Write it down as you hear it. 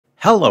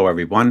Hello,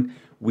 everyone.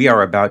 We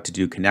are about to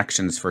do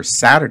connections for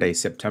Saturday,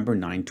 September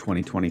 9,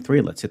 2023.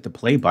 Let's hit the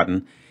play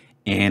button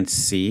and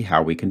see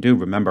how we can do.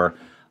 Remember,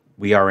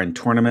 we are in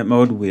tournament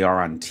mode. We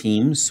are on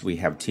teams. We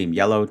have Team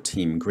Yellow,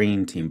 Team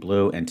Green, Team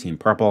Blue, and Team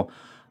Purple.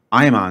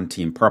 I am on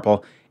Team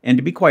Purple. And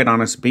to be quite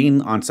honest,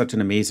 being on such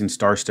an amazing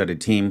star-studded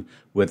team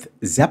with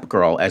Zep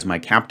Girl as my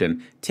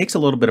captain takes a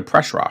little bit of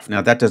pressure off.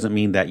 Now, that doesn't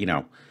mean that,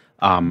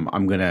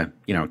 I'm going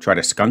to, try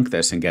to skunk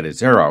this and get a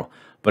 0.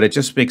 But it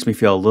just makes me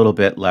feel a little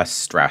bit less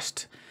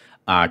stressed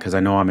because I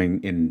know I'm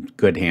in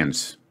good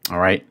hands. All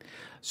right.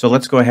 So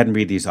let's go ahead and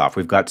read these off.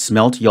 We've got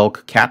smelt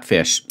yolk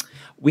catfish.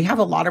 We have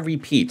a lot of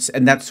repeats,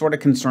 and that sort of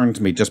concerns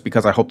me just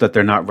because I hope that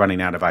they're not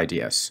running out of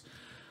ideas.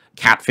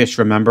 Catfish,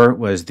 remember,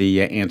 was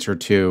the answer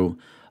to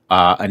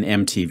an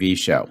MTV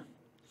show.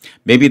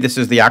 Maybe this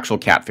is the actual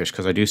catfish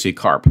because I do see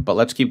carp, but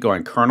let's keep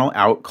going. Kernel,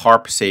 out,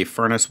 carp, safe,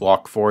 furnace,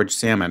 walk, forage,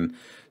 salmon,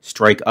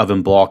 strike,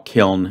 oven, ball,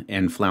 kiln,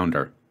 and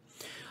flounder.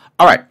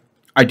 All right.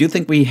 I do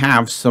think we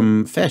have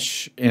some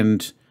fish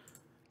and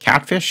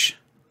catfish,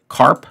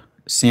 carp,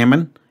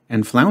 salmon,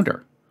 and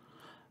flounder.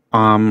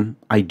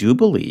 I do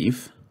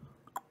believe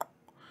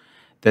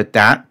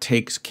that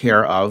takes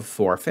care of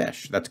 4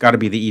 fish. That's got to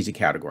be the easy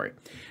category.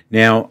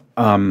 Now,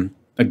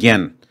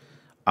 again,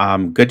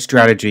 good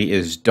strategy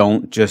is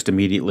don't just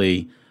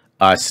immediately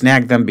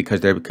snag them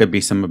because there could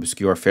be some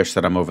obscure fish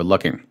that I'm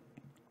overlooking.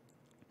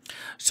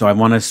 So I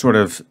want to sort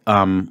of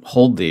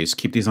hold these,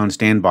 keep these on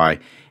standby,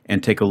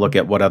 and take a look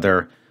at what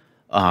other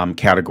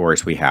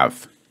categories we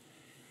have.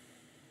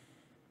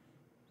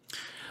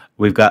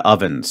 We've got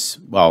ovens.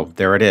 Well,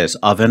 there it is.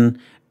 Oven,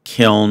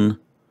 kiln,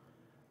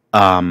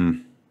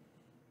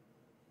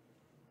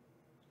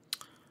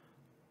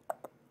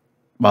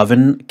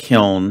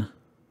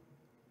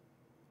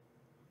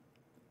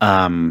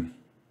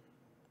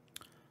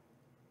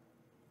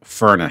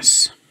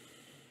 furnace.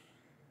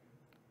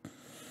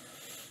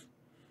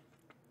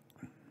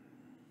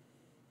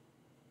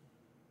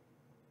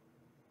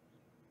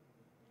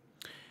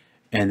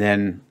 And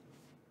then,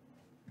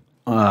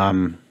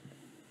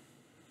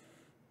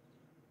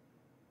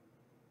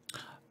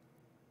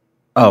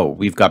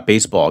 we've got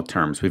baseball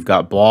terms. We've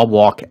got ball,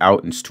 walk,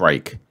 out, and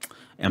strike,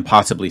 and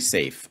possibly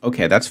safe.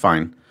 Okay, that's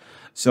fine.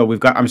 So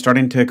I'm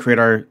starting to create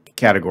our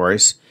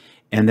categories,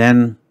 and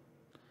then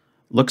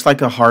looks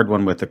like a hard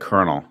one with the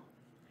Kernel.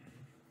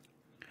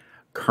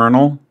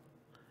 Kernel,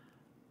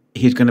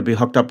 he's going to be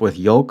hooked up with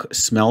yolk,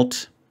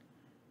 smelt,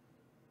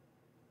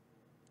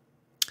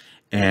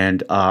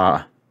 and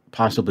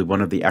possibly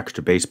one of the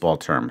extra baseball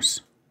terms.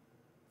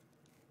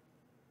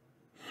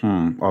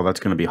 Oh,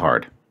 that's going to be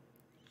hard.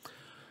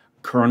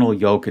 Kernel,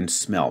 yolk, and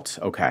smelt.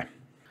 Okay.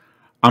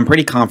 I'm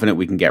pretty confident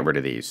we can get rid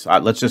of these.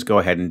 Let's just go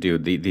ahead and do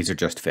these are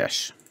just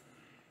fish.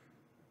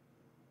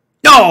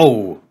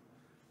 No!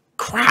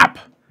 Crap!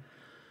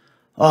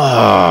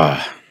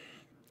 Oh.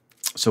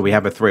 So we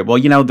have a 3. Well,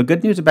 the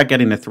good news about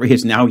getting a 3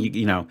 is now,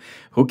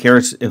 who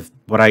cares if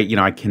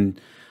I can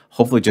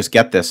hopefully just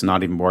get this and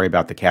not even worry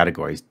about the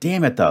categories.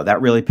 Damn it, though.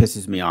 That really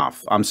pisses me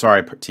off. I'm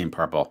sorry, Team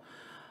Purple.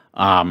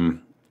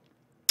 I'm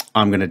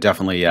going to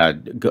definitely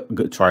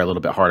try a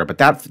little bit harder. But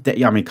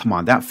come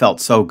on. That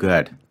felt so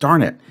good.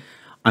 Darn it.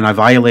 And I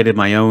violated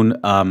my own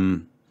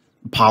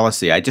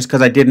policy.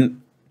 Because I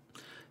didn't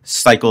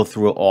cycle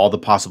through all the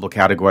possible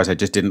categories. I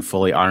just didn't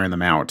fully iron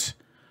them out.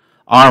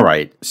 All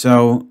right.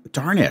 So,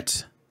 darn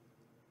it.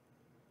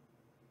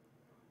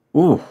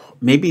 Ooh,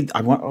 maybe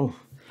I want... Oh.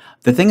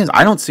 The thing is,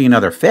 I don't see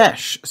another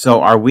fish.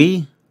 So are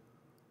we...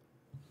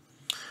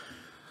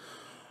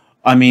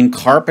 I mean,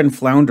 carp and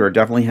flounder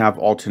definitely have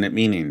alternate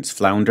meanings.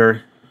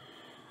 Flounder,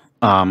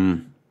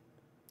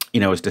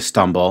 is to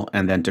stumble,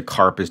 and then to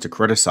carp is to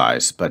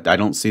criticize. But I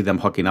don't see them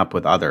hooking up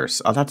with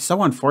others. Oh, that's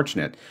so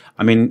unfortunate.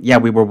 I mean, yeah,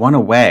 we were 1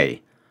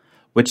 away,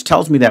 which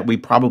tells me that we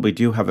probably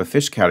do have a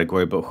fish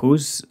category, but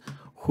who's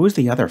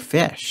the other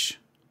fish?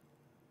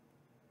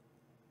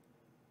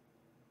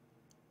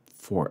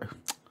 4...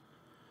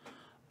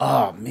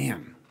 Oh,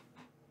 man.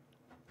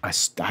 I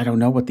don't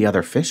know what the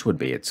other fish would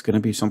be. It's going to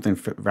be something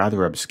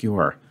rather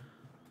obscure.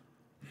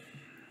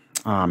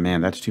 Oh,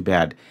 man, that's too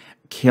bad.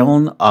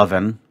 Kiln,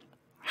 oven.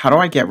 How do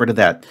I get rid of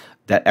that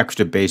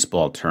extra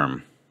baseball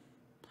term?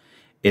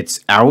 It's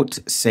out,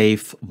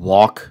 safe,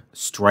 walk,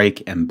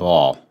 strike, and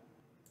ball.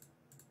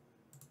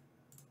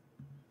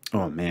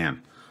 Oh,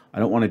 man. I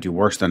don't want to do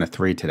worse than a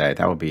 3 today.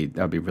 That would be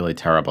really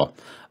terrible.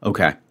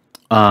 Okay.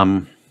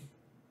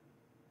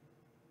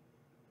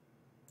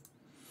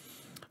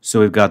 So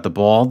we've got the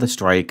ball, the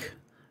strike,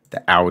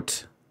 the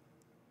out,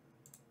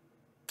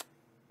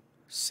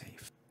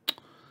 safe.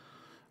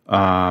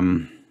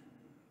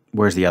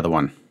 Where's the other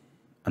one?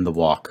 And the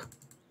walk.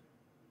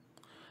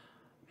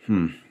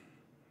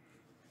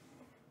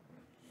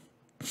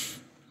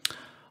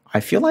 I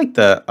feel like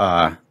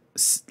the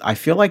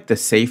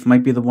safe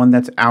might be the one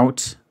that's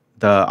out,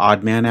 the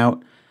odd man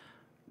out,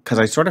 because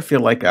I sort of feel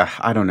like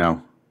I don't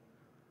know.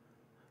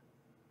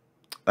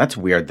 That's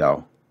weird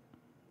though.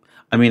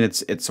 I mean,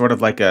 it's sort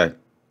of like a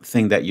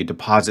thing that you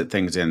deposit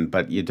things in,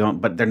 but you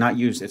don't. But they're not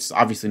used. It's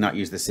obviously not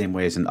used the same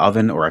way as an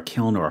oven or a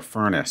kiln or a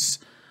furnace.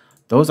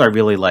 Those I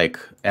really like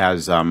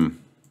as and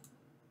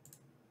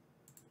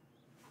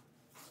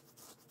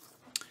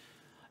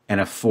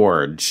a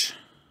forge.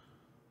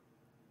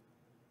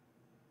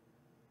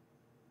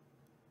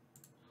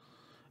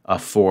 A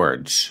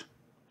forge.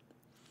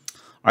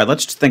 All right,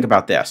 let's just think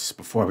about this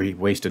before we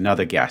waste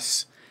another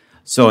guess.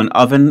 So an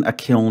oven, a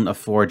kiln, a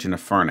forge, and a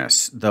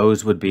furnace.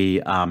 Those would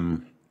be,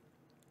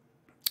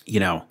 you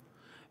know,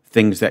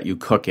 things that you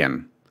cook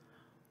in.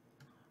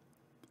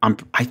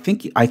 I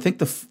think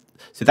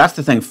so that's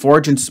the thing.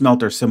 Forge and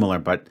smelt are similar,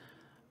 but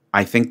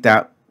I think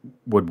that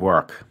would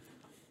work.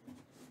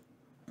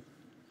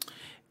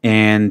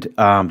 And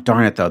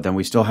darn it, though, then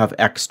we still have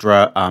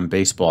extra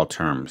baseball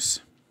terms.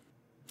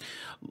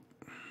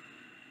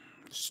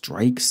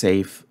 Strike,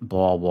 safe,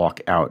 ball, walk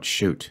out,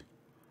 shoot.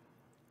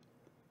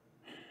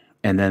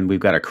 And then we've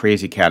got a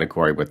crazy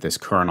category with this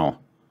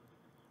kernel.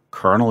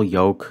 Kernel,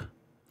 yolk.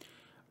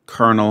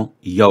 Kernel,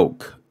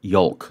 yolk.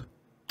 Yolk.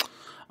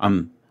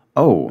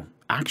 Oh,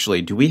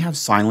 actually, do we have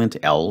silent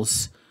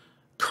L's?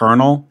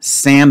 Kernel,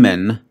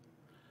 salmon,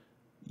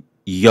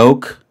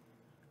 yolk,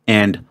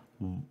 and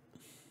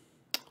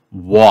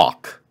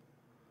walk.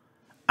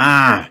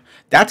 Ah,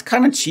 that's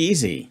kind of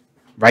cheesy.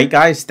 Right,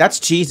 guys? That's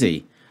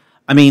cheesy.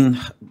 I mean,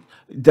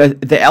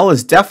 the L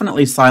is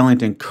definitely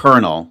silent in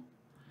kernel,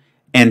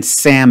 and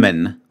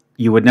salmon.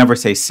 You would never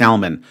say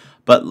salmon.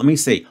 But let me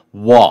say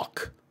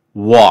walk,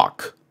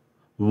 walk,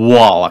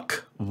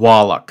 wallach,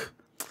 wallach.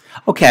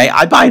 Okay,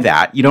 I buy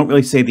that. You don't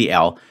really say the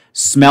L.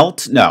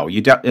 Smelt? No,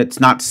 it's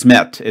not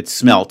smelt. It's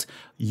smelt.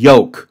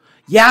 Yolk.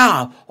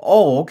 Yeah.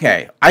 Oh,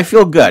 okay. I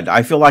feel good.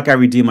 I feel like I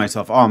redeemed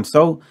myself. Oh, I'm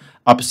so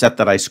upset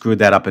that I screwed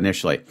that up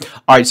initially.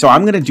 All right, so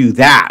I'm going to do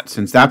that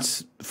since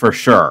that's for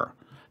sure.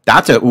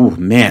 That's ooh,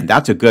 man,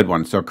 that's a good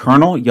one. So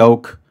kernel,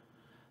 yolk,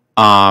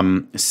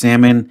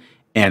 salmon,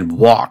 and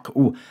walk.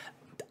 Ooh,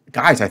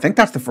 guys, I think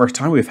that's the first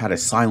time we've had a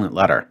silent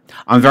letter.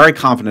 I'm very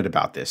confident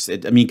about this. I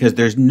mean, because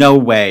there's no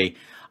way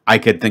I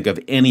could think of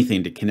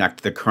anything to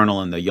connect the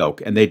kernel and the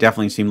yolk, and they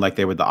definitely seemed like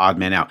they were the odd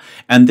man out.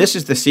 And this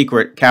is the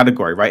secret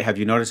category, right? Have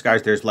you noticed,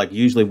 guys? There's like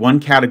usually one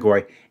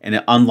category, and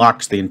it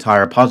unlocks the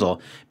entire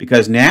puzzle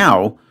because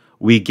now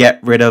we get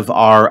rid of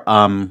our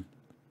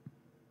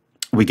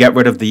we get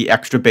rid of the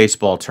extra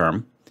baseball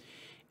term,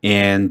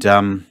 and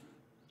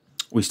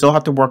we still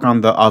have to work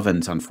on the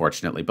ovens,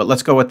 unfortunately. But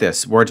let's go with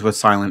this. Words with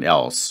silent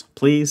L's,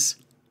 please.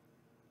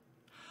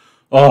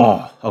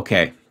 Oh,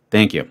 okay.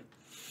 Thank you.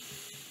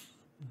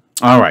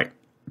 All right.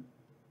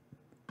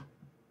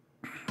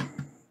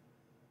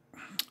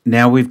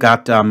 Now we've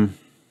got,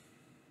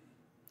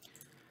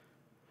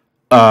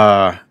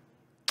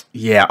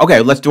 yeah.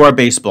 Okay, let's do our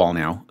baseball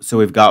now. So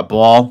we've got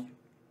ball,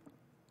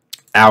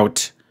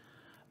 out,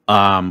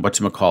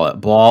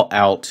 whatchamacallit, ball,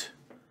 out,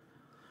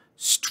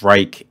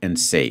 strike, and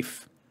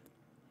safe.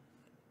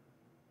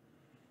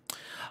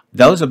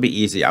 Those will be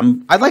easy.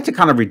 I'd like to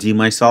kind of redeem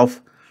myself.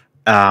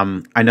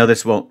 I know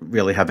this won't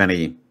really have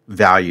any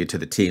value to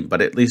the team,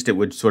 but at least it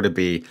would sort of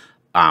be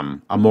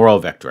a moral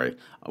victory.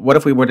 What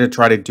if we were to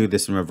try to do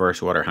this in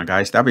reverse order, huh,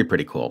 guys? That'd be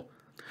pretty cool.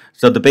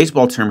 So the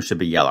baseball term should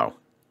be yellow.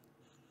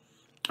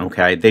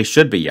 Okay, they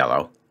should be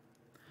yellow.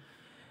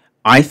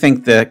 I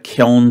think the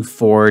kiln,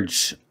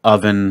 forge,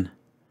 oven,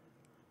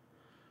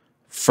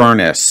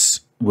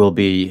 furnace will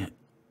be,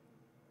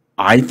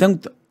 I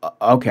think,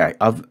 okay,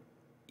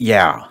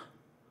 yeah.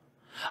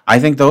 I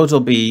think those will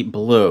be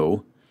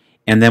blue,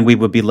 and then we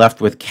would be left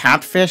with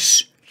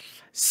catfish,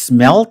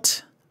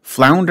 smelt,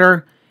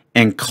 flounder,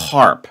 and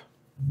carp.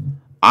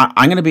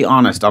 I'm going to be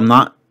honest.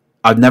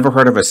 I've never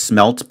heard of a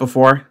smelt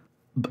before.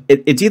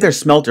 It's either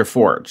smelt or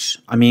forge.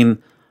 I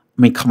mean,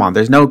 come on.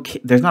 There's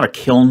not a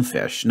kiln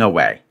fish. No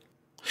way.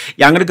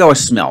 Yeah, I'm going to go with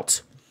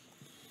smelt.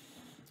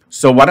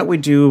 So why don't we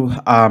do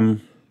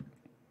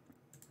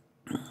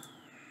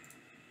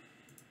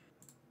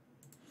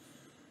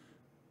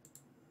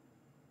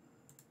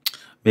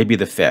maybe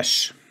the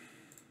fish.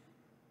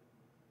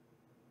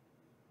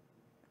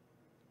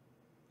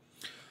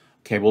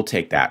 Okay, we'll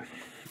take that.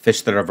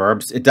 Fish that are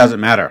verbs, it doesn't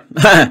matter.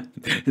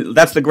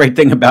 That's the great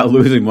thing about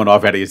losing one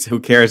already is who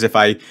cares if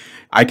I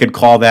could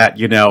call that,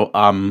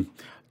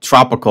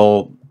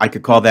 tropical, I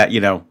could call that,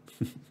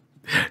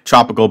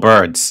 tropical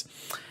birds,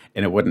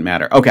 and it wouldn't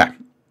matter. Okay,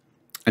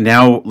 and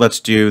now let's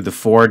do the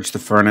forge, the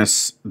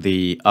furnace,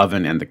 the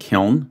oven, and the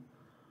kiln.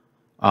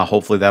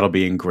 Hopefully that'll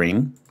be in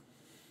green.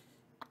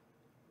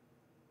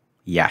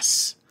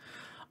 Yes.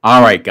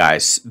 All right,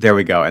 guys, there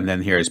we go, and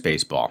then here's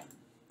baseball.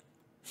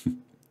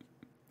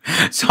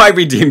 So I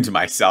redeemed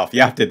myself, you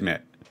have to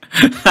admit.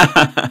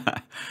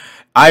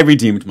 I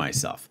redeemed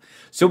myself.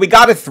 So we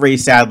got a 3,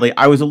 sadly.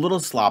 I was a little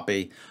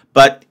sloppy,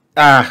 but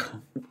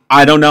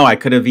I don't know. I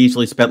could have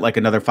easily spent like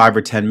another 5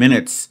 or 10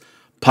 minutes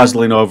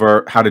puzzling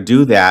over how to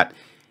do that.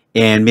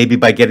 And maybe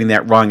by getting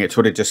that wrong, it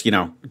sort of just,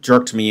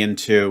 jerked me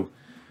into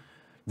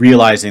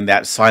realizing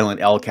that silent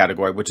L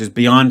category, which is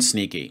beyond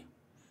sneaky.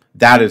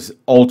 That is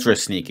ultra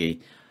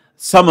sneaky.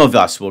 Some of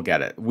us will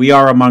get it. We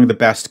are among the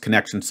best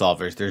connection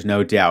solvers, there's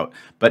no doubt,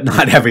 but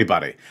not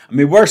everybody. I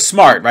mean, we're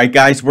smart, right,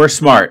 guys? We're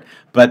smart.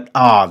 But,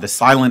 the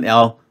silent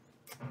L,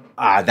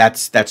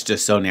 that's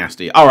just so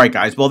nasty. All right,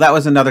 guys. Well, that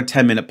was another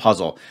 10-minute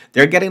puzzle.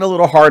 They're getting a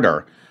little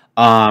harder.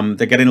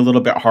 They're getting a little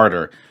bit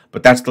harder,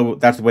 but that's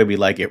the way we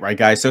like it, right,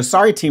 guys? So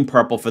sorry, Team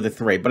Purple, for the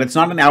 3, but it's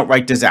not an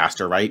outright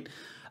disaster, right?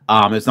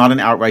 It's not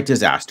an outright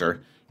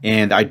disaster,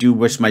 and I do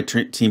wish my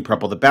Team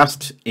Purple the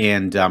best,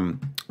 and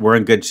we're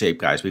in good shape,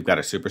 guys. We've got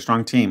a super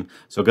strong team,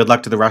 so good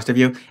luck to the rest of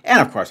you, and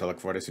of course, I look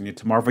forward to seeing you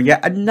tomorrow for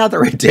yet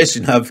another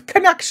edition of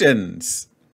Connections.